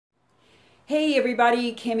Hey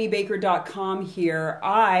everybody, CamiBaker.com here.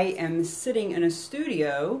 I am sitting in a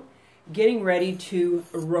studio getting ready to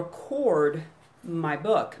record my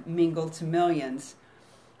book, Mingle to Millions.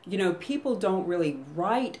 You know, people don't really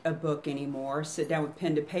write a book anymore, sit down with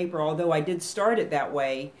pen to paper, although I did start it that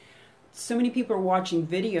way. So many people are watching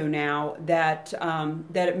video now that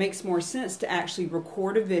it makes more sense to actually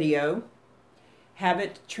record a video, have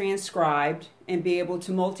it transcribed, and be able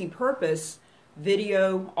to multi-purpose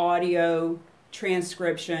video, audio,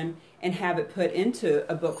 transcription, and have it put into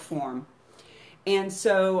a book form. And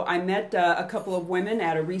so I met a couple of women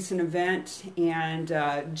at a recent event, and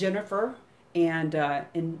Jennifer and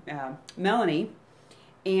Melanie,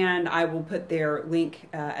 and I will put their link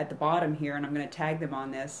at the bottom here, and I'm going to tag them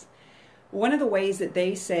on this. One of the ways that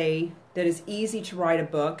they say that it's easy to write a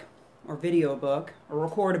book, or video a book, or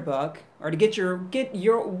record a book, or to get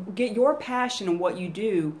your passion and what you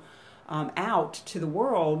do out to the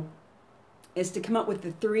world is to come up with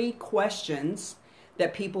the 3 questions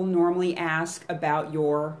that people normally ask about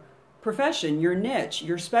your profession, your niche,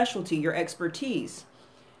 your specialty, your expertise.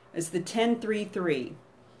 It's the 10-3-3.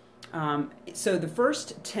 So the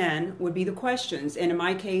first 10 would be the questions, and in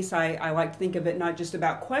my case I like to think of it not just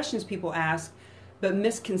about questions people ask, but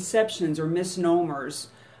misconceptions or misnomers,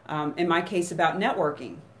 in my case about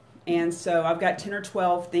networking. And so I've got 10 or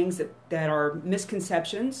 12 things that are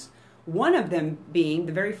misconceptions. One of them being,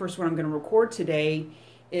 the very first one I'm going to record today,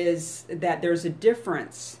 is that there's a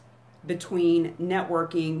difference between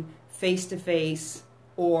networking face-to-face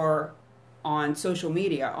or on social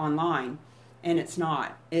media, online, and it's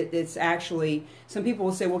not. It's actually, some people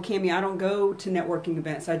will say, well, Cami, I don't go to networking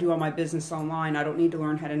events. I do all my business online. I don't need to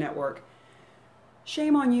learn how to network.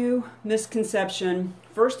 Shame on you. Misconception.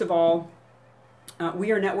 First of all,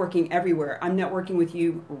 we are networking everywhere. I'm networking with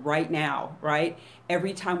you right now, right?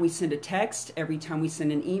 Every time we send a text, every time we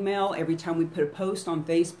send an email, every time we put a post on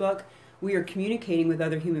Facebook, we are communicating with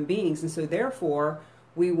other human beings. And so therefore,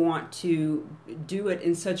 we want to do it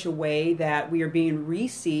in such a way that we are being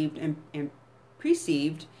received and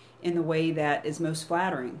perceived in the way that is most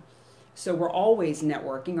flattering. So we're always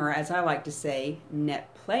networking, or as I like to say,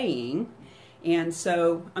 net playing. And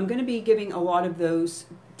so I'm going to be giving a lot of those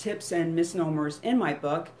tips and misnomers in my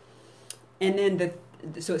book. And then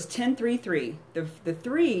so it's 10-3-3. The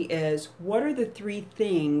 3 is, what are the 3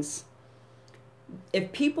 things,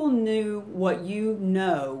 if people knew what you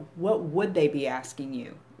know, what would they be asking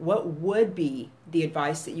you? What would be the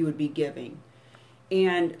advice that you would be giving?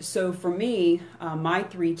 And so for me, my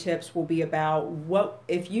 3 tips will be about, what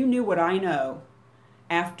if you knew what I know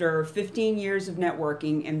after 15 years of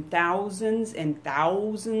networking and thousands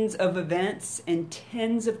of events and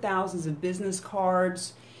tens of thousands of business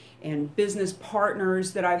cards and business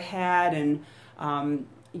partners that I've had, and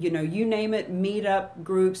you know, you name it, meetup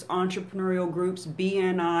groups, entrepreneurial groups,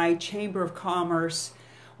 BNI, Chamber of Commerce,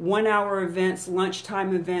 1-hour events,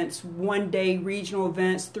 lunchtime events, 1-day regional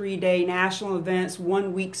events, 3-day national events,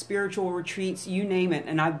 1-week spiritual retreats, you name it,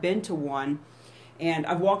 and I've been to one. And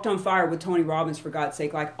I've walked on fire with Tony Robbins, for God's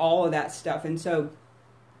sake, like all of that stuff. And so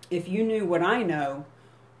if you knew what I know,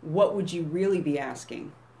 what would you really be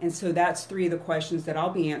asking? And so that's 3 of the questions that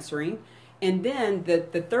I'll be answering. And then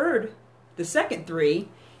the second 3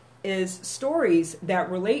 is stories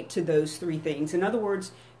that relate to those 3 things. In other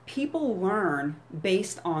words, people learn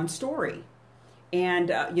based on story. And,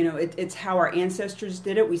 you know, it's how our ancestors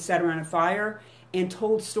did it. We sat around a fire and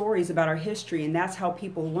told stories about our history, and that's how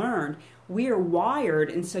people learned. We are wired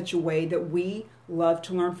in such a way that we love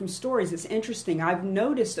to learn from stories. It's interesting. I've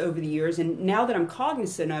noticed over the years, and now that I'm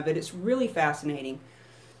cognizant of it, it's really fascinating.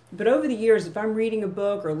 But over the years, if I'm reading a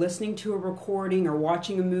book or listening to a recording or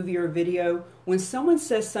watching a movie or a video, when someone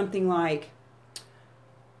says something like,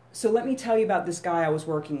 so let me tell you about this guy I was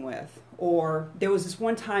working with, or there was this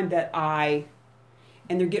one time that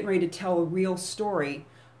and they're getting ready to tell a real story,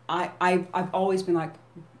 I've always been like,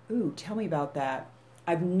 ooh, tell me about that.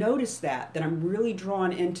 I've noticed that I'm really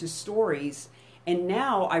drawn into stories, and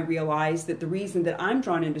now I realize that the reason that I'm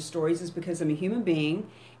drawn into stories is because I'm a human being,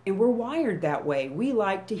 and we're wired that way. We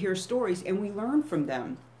like to hear stories, and we learn from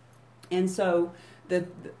them. And so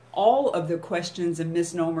all of the questions and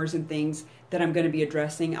misnomers and things that I'm going to be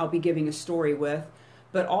addressing, I'll be giving a story with,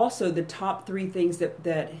 but also the top 3 things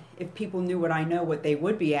that if people knew what I know, what they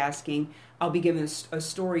would be asking, I'll be giving a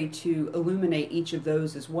story to illuminate each of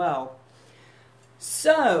those as well.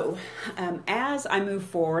 So as I move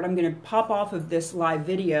forward, I'm going to pop off of this live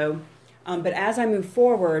video, but as I move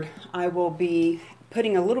forward, I will be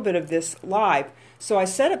putting a little bit of this live. So I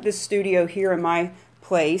set up this studio here in my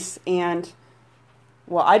place, and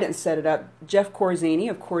well, I didn't set it up. Jeff Corzini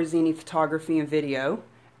of Corzini Photography and Video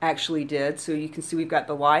actually did. So you can see we've got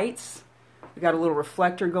the lights. We've got a little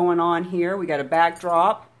reflector going on here. We got a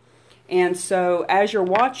backdrop. And so as you're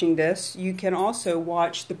watching this, you can also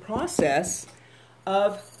watch the process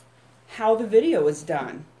of how the video is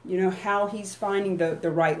done. You know, how he's finding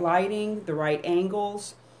the right lighting, the right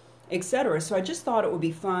angles, etc. So I just thought it would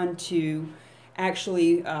be fun to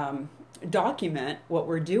actually document what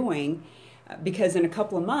we're doing, because in a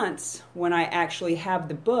couple of months, when I actually have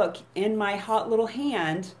the book in my hot little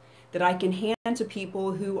hand that I can hand to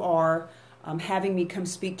people who are having me come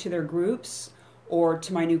speak to their groups or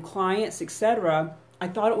to my new clients, etc., I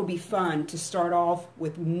thought it would be fun to start off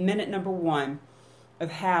with minute number 1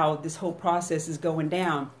 of how this whole process is going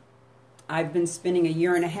down. I've been spending a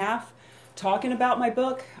year and a half talking about my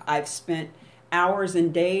book. I've spent hours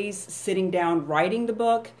and days sitting down writing the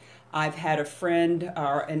book. I've had a friend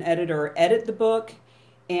or an editor edit the book,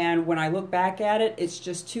 and when I look back at it, it's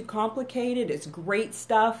just too complicated. It's great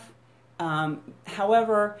stuff.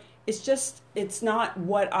 However, it's not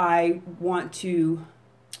what I want to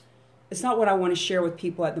share with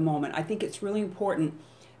people at the moment. I think it's really important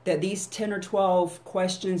that these 10 or 12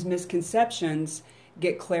 questions, misconceptions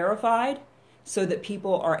get clarified so that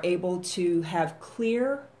people are able to have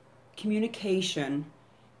clear communication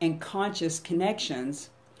and conscious connections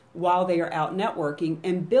while they are out networking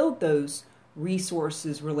and build those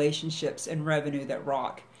resources, relationships, and revenue that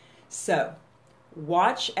rock. So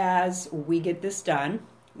watch as we get this done,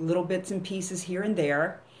 little bits and pieces here and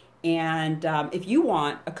there. And if you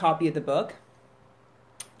want a copy of the book,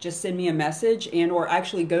 just send me a message or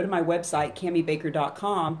actually go to my website,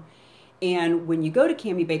 CamiBaker.com. And when you go to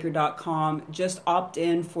CamiBaker.com, just opt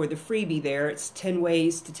in for the freebie there. It's 10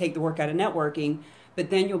 ways to take the work out of networking. But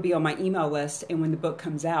then you'll be on my email list, and when the book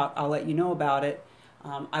comes out, I'll let you know about it.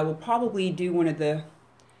 I will probably do one of the,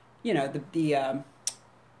 the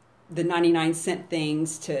 99-cent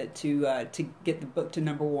things to get the book to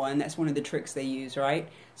number 1. That's one of the tricks they use, right?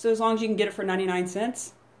 So as long as you can get it for 99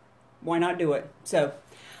 cents, why not do it? So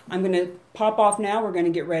I'm going to pop off now. We're going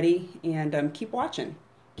to get ready and keep watching.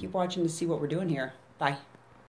 Keep watching to see what we're doing here. Bye.